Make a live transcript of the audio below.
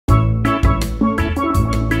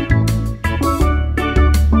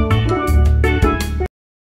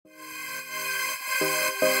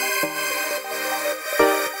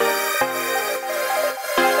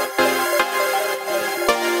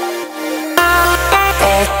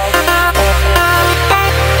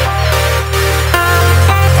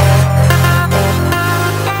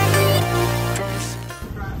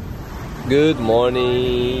Good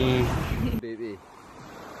morning, baby.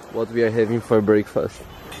 What we are having for breakfast?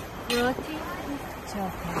 Roti with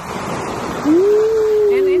chocolate.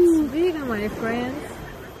 And it's vegan, my friends.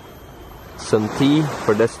 Some tea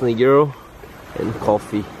for Destiny Girl and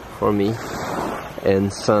coffee for me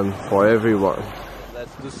and sun for everyone.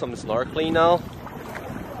 Let's do some snorkeling now.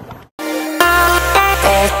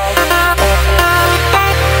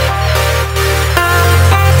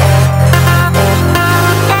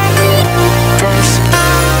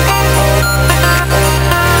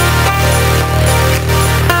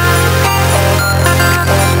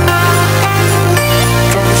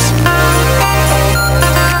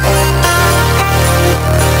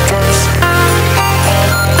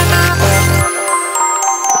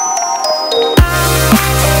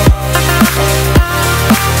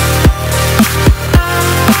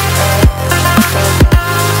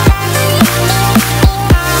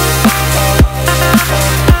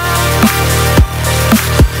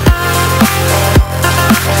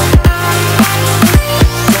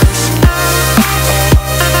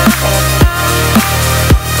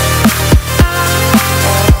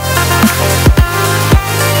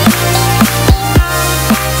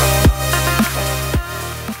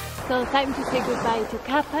 So time to say goodbye to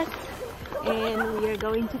Kapas, and we are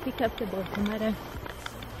going to pick up the boat tomorrow.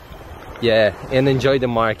 Yeah, and enjoy the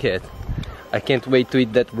market. I can't wait to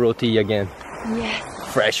eat that roti again. Yes.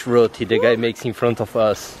 Fresh roti the guy makes in front of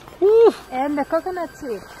us. Woo! And the coconut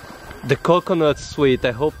sweet. The coconut sweet.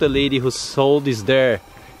 I hope the lady who sold is there,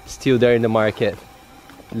 still there in the market.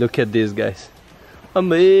 Look at this, guys.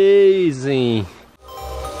 Amazing.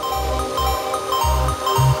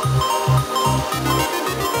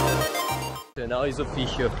 So now it's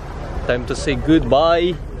official. Time to say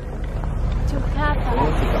goodbye To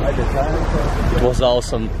Kapas. It was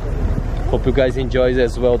awesome. Hope you guys enjoyed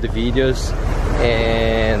as well the videos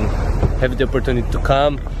and have the opportunity to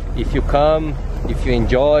come. If you come, if you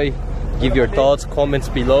enjoy, give your thoughts, comments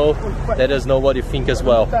below. Let us know what you think as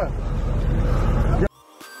well.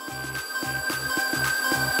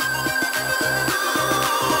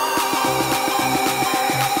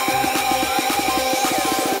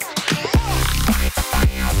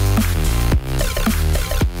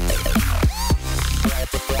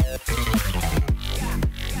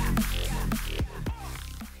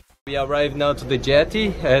 We arrived now to the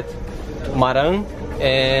jetty at Marang,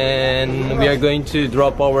 and we are going to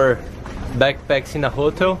drop our backpacks in a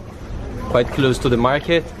hotel quite close to the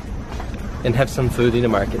market and have some food in the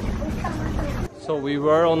market. So we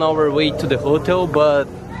were on our way to the hotel, but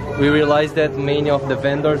we realized that many of the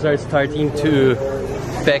vendors are starting to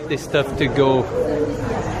pack the stuff to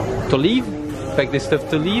leave,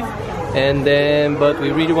 and then but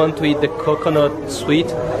we really want to eat the coconut sweet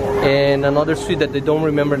and another sweet that they don't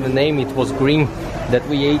remember the name. It was green, that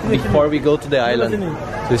we ate before we go to the island.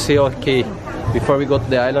 So we say, okay, before we go to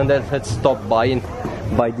the island, let's stop buy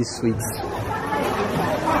these sweets.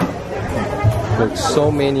 Look,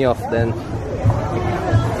 so many of them.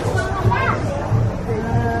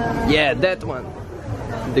 Yeah, that one,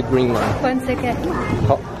 the green one. 1 second.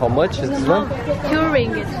 How much is this one? 2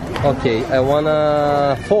 ringgit. Okay, I want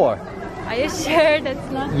 4. Are you sure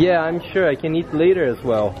that's not? Yeah, I'm sure. I can eat later as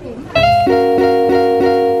well.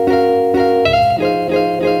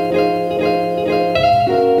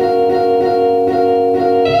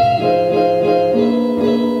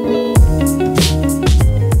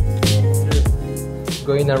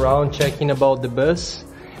 Going around checking about the bus.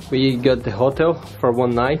 We got the hotel for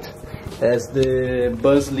one night, as the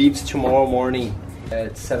bus leaves tomorrow morning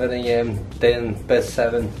at 7 AM, 10 past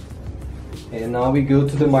 7. And now we go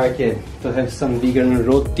to the market to have some vegan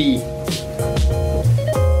roti.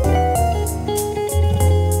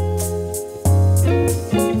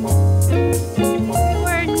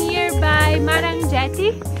 We're nearby Marang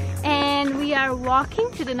Jetty, and we are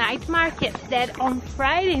walking to the night market that on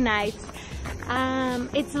Friday nights.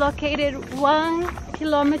 It's located 1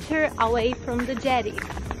 kilometer away from the jetty.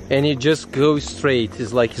 And you just go straight.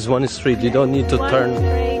 It's like it's one street. You don't need to turn.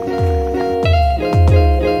 Straight.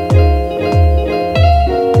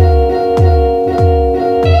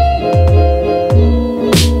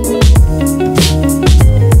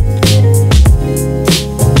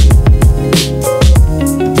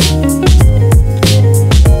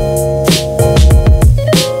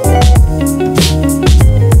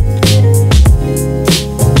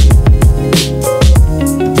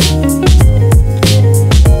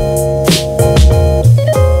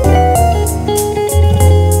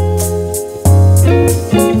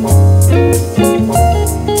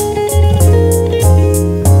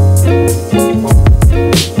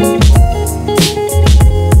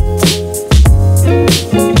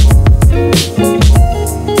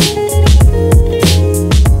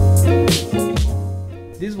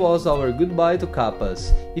 goodbye to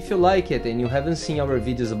Kapas. If you like it and you haven't seen our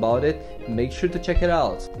videos about it, make sure to check it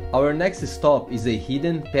out. Our next stop is a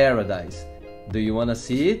hidden paradise. Do you wanna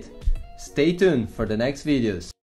see it? Stay tuned for the next videos.